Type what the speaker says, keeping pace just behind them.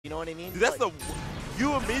know what I mean? Dude, that's like,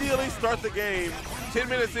 you immediately start the game, 10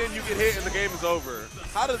 minutes in, you get hit, and the game is over.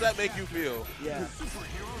 How does that make you feel? Yeah.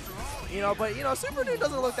 You know, but, you know, Supernoon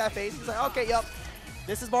doesn't look that phased. He's like, okay, yup,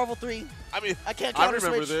 this is Marvel 3. I mean, I can't I counter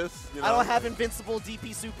remember switch. this. You know? I don't have invincible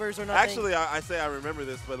DP supers or nothing. Actually, I say I remember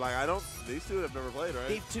this, but like I don't. These two have never played, right?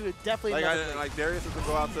 These two definitely like never played. like Darius has been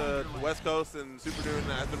go out to the West Coast, and Supernoon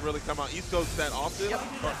hasn't really come out East Coast that often,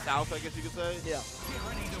 or South, I guess you could say. Yeah.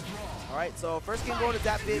 All right, so first game going to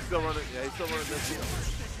Dapvip. He's still running. Yeah, he's still running this game.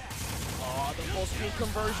 Oh, the full screen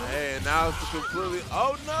conversion. Hey, and now it's completely.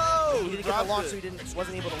 Oh no! He didn't get the launch, so he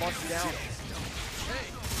wasn't able to launch you down.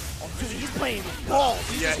 Oh, dude, he's playing with balls.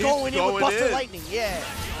 He's just going in with Buster Lightning. Yeah.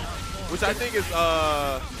 Which I think is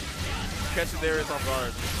catching Darius off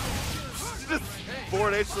guard. Just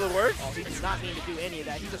forward H to the work. Oh, he did not mean to do any of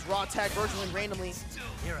that. He just raw attacked Virgil in randomly.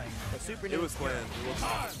 But Supernoon. It was planned.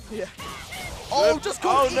 Yeah. Oh, just go.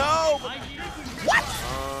 Oh no! What?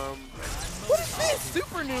 What is this?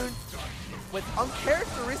 Supernoon with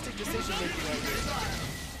uncharacteristic decision making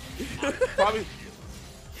right here. Probably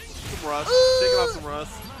some rust. Taking off some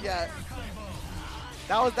rust. Yeah.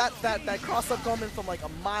 That was that cross up coming from like a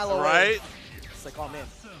mile away. Right? It's like, oh man.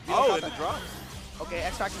 Oh, and the drop. Okay,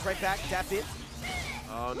 X Factor's right back. Dapvip.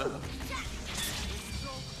 Oh no.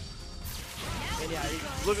 And yeah,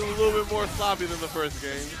 looking a little bit more sloppy than the first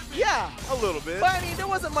game. Yeah. A little bit. But I mean, there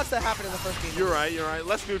wasn't much that happened in the first game. You're right, you're right.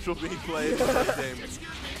 Less neutral being played in the first game.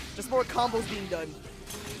 Just more combos being done.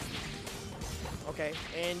 Okay,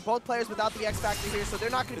 and both players without the X Factor here, so they're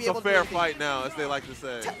not going to be able to do It's a anything. fair fight now, as they like to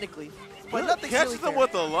say. Technically. But nothing's Catches really them fair.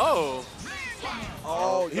 with a low.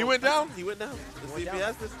 Oh, he went down. He went down. He Does went DPS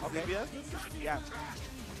down. this? Okay. DPS? Yeah.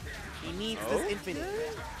 He needs this infinite.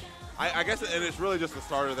 I guess, and it's really just the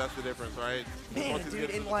starter. That's the difference, right? Man, Once he dude,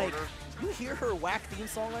 gets in and the like, corner. you hear her whack theme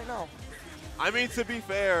song right now? I mean, to be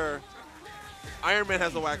fair, Iron Man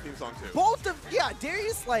has a whack theme song too. Both of, yeah,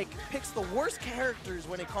 Darius like picks the worst characters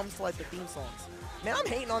when it comes to like the theme songs. Man, I'm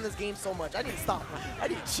hating on this game so much. I need to stop. I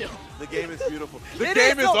need to chill. The game is beautiful. The It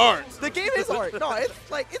game is art. The game is art. No, it's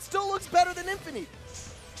like, it still looks better than Infinite.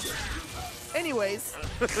 Anyways,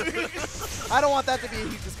 I don't want that to be a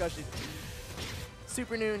huge discussion.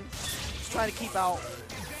 Supernoon just trying to keep out,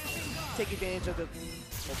 take advantage of the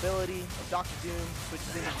mobility of Dr. Doom,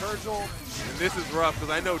 switches into Virgil. And this is rough because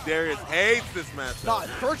I know Darius hates this matchup. Nah,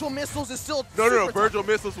 Virgil Missiles is still No. super Virgil tough.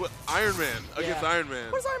 Missiles with Iron Man against Yeah. Iron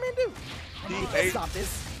Man. What does Iron Man do? Stop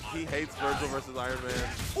this. He hates Virgil versus Iron Man.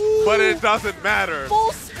 Ooh. But it doesn't matter.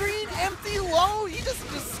 Full screen, empty, low. He just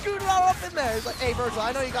scooted all up in there. He's like, hey, Virgil,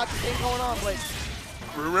 I know you got your thing going on, but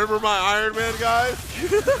Remember my Iron Man, guys?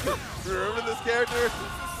 Remember this character?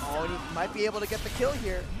 oh, and he might be able to get the kill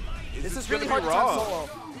here. This is really gonna hard be to time raw. solo.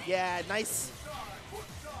 Yeah, nice.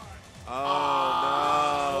 Oh,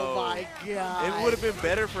 Oh no. my god. It would have been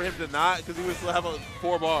better for him to not because he would still have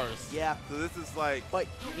 4 bars. Yeah. So this is like, But,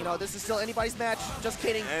 you know, this is still anybody's match. Just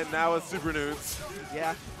kidding. and now it's Supernoon's.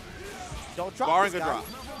 Yeah. Don't drop Barring this a guy. drop.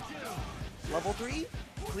 Level 3,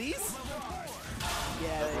 please.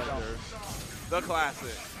 Yeah, there you go. The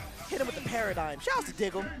classic. Hit him with the paradigm. Shout out to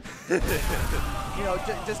Diggle. You know,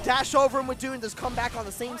 just dash over him with Dune, just come back on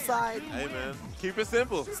the same side. Hey, man. Keep it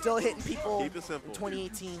simple. Still hitting people Keep it simple. in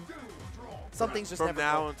 2018. Some things just From never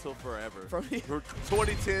now go. until forever. From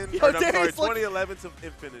 2010, Yo, or, I'm sorry, Darius, look. 2011 to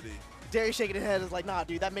infinity. Darius shaking his head is like, nah,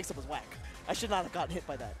 dude, that mix-up was whack. I should not have gotten hit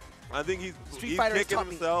by that. I think he's Fighter has kicking taught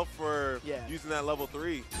me. himself for Yeah. using that level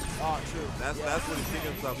 3. Oh, true. That's what he's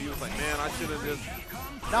kicking himself. He was like, man, I should have just.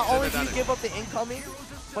 Not only do done you it. give up the incoming,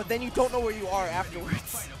 but then you don't know where you are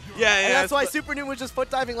afterwards. Yeah, And yeah. that's why Supernoon was just foot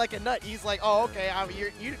diving like a nut. He's like, oh, okay,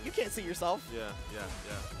 you can't see yourself. Yeah.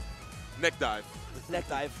 Neck dive. Neck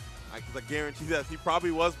dive. Because I guarantee that he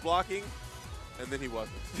probably was blocking, and then he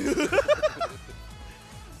wasn't.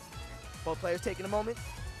 Both players taking a moment.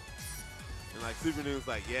 And like Supernoon's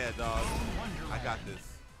like, yeah, dog, I got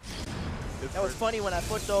this. It's That was first. funny when I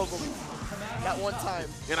flipped over that one time.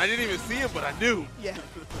 And I didn't even see him, but I knew. Yeah.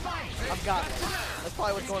 I've got it. That's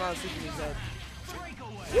probably what's going on in Supernoon's head.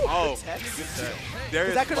 Oh, Good tech. good tech.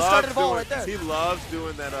 Darius that could've loves started the ball doing- right there. He loves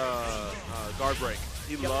doing that guard break.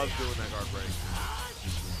 He loves doing that guard break.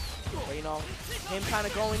 But, you know, him kind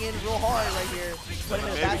of going in real hard right here. Put him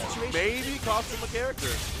in a bad situation. Maybe cost him a character.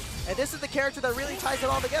 And this is the character that really ties it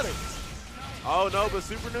all together. Oh no, but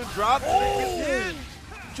Supernoon dropped it and gets in.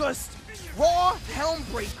 Just raw helm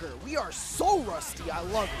breaker. We are so rusty. I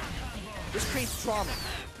love it. This creates trauma.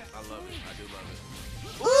 I love it. I do love it.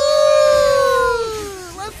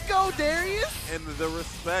 Ooh! Let's go, Darius. And the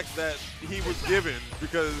respect that he was given,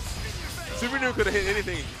 because Supernoon could have hit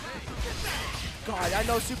anything. God, I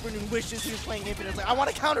know Supernoon wishes he was playing Infinite. It's like, I want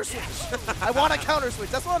to counter switch. I want to counter switch.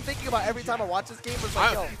 That's what I'm thinking about every time I watch this game. It's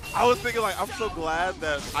like, yo. I was thinking, like, I'm so glad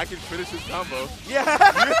that I can finish this combo.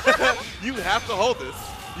 Yeah. You have to hold this.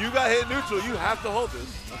 You got hit neutral. You have to hold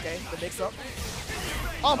this. Okay, the mix-up.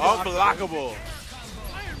 Unblockable.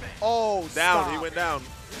 Oh, down. stop. He went down.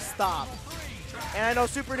 Stop. And I know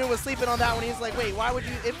Supernoon was sleeping on that one. He's like, wait, why would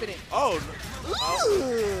you Infinite? Oh.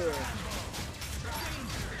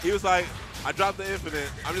 He was like, I dropped the Infinite.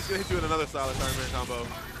 I'm just going to hit you with another solid Iron Man combo.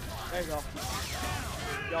 There you go.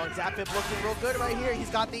 Yo, Dapvip looking real good right here. He's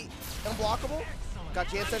got the unblockable. Got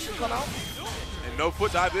Jam Session come out. And no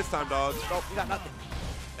foot dive this time, dog. Nope, you got nothing.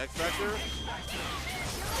 X Factor.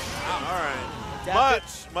 All right.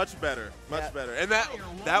 Dapvip. Much better. Much better. And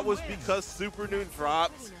that was because Supernoon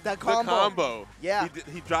dropped that the combo. Yeah.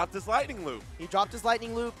 He dropped his lightning loop. He dropped his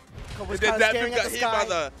lightning loop. Was kind of staring at the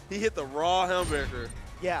sky. He hit the raw Helmbreaker.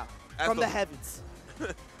 Yeah. From the heavens.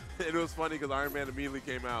 It was funny because Iron Man immediately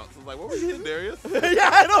came out. So I was like, what were you hitting, Darius? Yeah,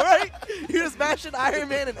 I know, right? He was mashing Iron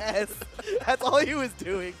Man and S. That's all he was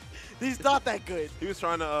doing. He's not that good. He was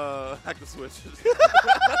trying to hack the switches.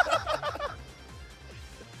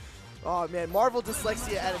 Oh, man. Marvel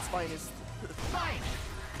dyslexia at its finest.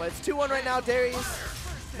 But it's 2-1 right now. Darius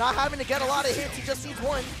not having to get a lot of hits. He just needs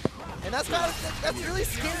one. And that's really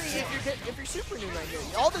scary if you're Supernoon right here.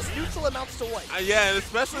 All this neutral amounts to what? Yeah, and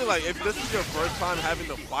especially like if this is your first time having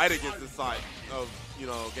to fight against this side of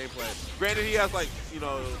gameplay. Granted, he has like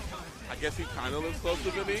I guess he kind of looks closer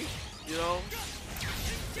to me. You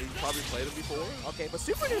probably played him before. Okay, but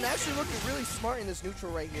Supernoon actually looking really smart in this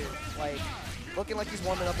neutral right here. Like looking like he's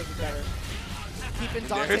warming up a bit better. Keeping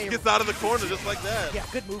Dante. Darius gets out of the corner just like that. Yeah,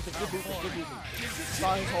 good movement, good movement, good movement.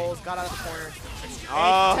 Saw his holes, got out of the corner.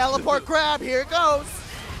 And teleport grab, here it goes.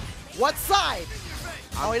 What side?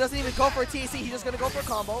 Oh, he doesn't even go for a TAC, he's just gonna go for a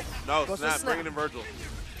combo. No, snap, bringing in Virgil.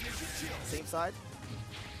 Same side.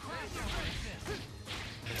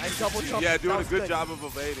 Nice double jump. Yeah, doing a good job of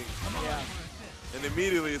evading. Yeah. And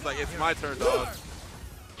immediately it's like, it's my turn, dog.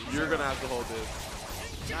 You're gonna have to hold this.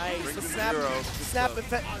 Nice. The snap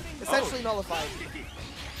essentially nullified.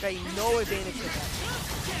 Okay, no advantage for that.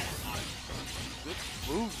 Good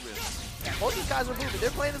movement. Yeah, both these guys are moving.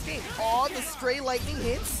 They're playing this game. Oh, the stray lightning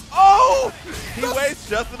hits. Oh! He waits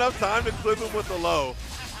just enough time to clip him with the low.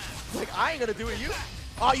 Like, I ain't gonna do it, you.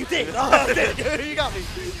 Oh, you did. Oh, you got me.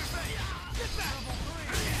 He's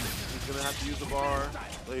gonna have to use the bar.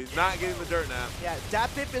 But he's not getting the dirt now. Yeah,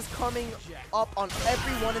 Dapvip is coming up on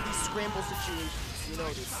every one of these scramble situations. You know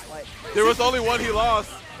this. Like, there was only one he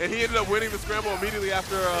lost, and he ended up winning the scramble immediately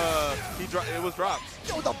after it was dropped.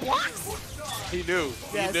 Yo, the blocks! He knew.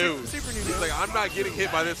 Yeah, he knew. Supernoon. He's like, I'm not getting hit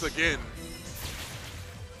by this again.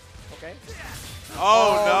 Okay.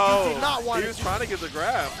 Oh, no. He did not want He was trying to get the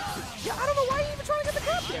grab. Yeah, I don't know why he even trying to get the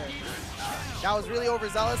grab there. That was really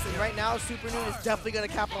overzealous, and right now Supernoon is definitely going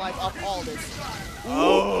to capitalize off all this. Ooh.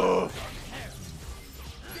 Oh.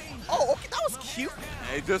 Oh, okay, that was cute.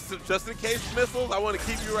 Hey, just in case missiles, I want to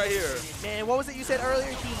keep you right here. Man, what was it you said earlier?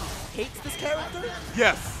 He hates this character?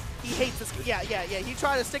 Yes. He hates this. Yeah. He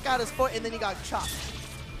tried to stick out his foot, and then he got chopped.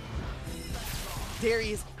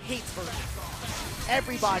 Darius hates Virgil.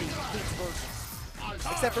 Everybody hates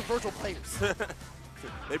Virgil. Except for Virgil players.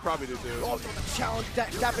 They probably do, too. Oh, the challenge.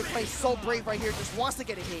 Dapvip plays so brave right here. Just wants to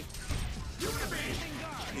get a hit.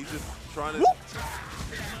 He's just trying to... Whoop.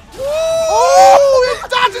 Oh, he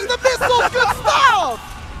dodges the missile. Good stuff.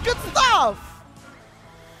 Good stuff.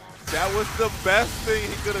 That was the best thing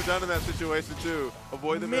he could have done in that situation, too.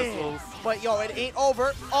 Avoid the missiles. But, yo, it ain't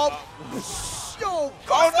over. Oh, yo.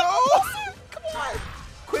 Oh, no. Come on.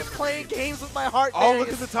 Quit playing games with my heart, Oh, Darius.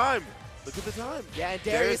 look at the time. Look at the time. Yeah, and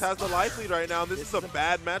Darius has the life lead right now, and this is a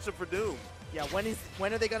bad matchup for Doom. Yeah,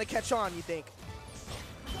 when are they going to catch on, you think?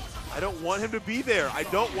 I don't want him to be there. I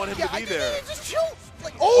don't want him to be there. Just chill.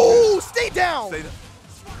 Like, oh, stay down. Stay down.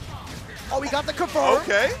 Oh, we got the confirm.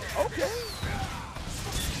 Okay.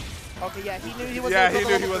 Okay, yeah, he knew he wasn't Yeah, he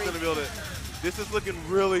knew he wasn't going to build it. This is looking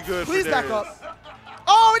really good Please for Darius. back up.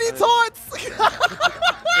 Oh, and he taunts.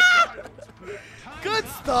 Good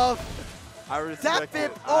stuff. I respect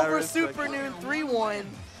it. Dapvip over Supernoon 3-1.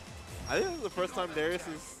 I think this is the first time Darius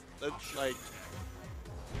is like,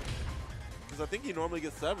 because I think he normally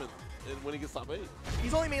gets 7th when he gets top 8.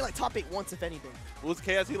 He's only made like top 8 once, if anything. It was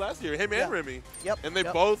KIT last year, him and Remy. Yep. And they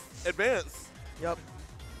both advanced. Yep.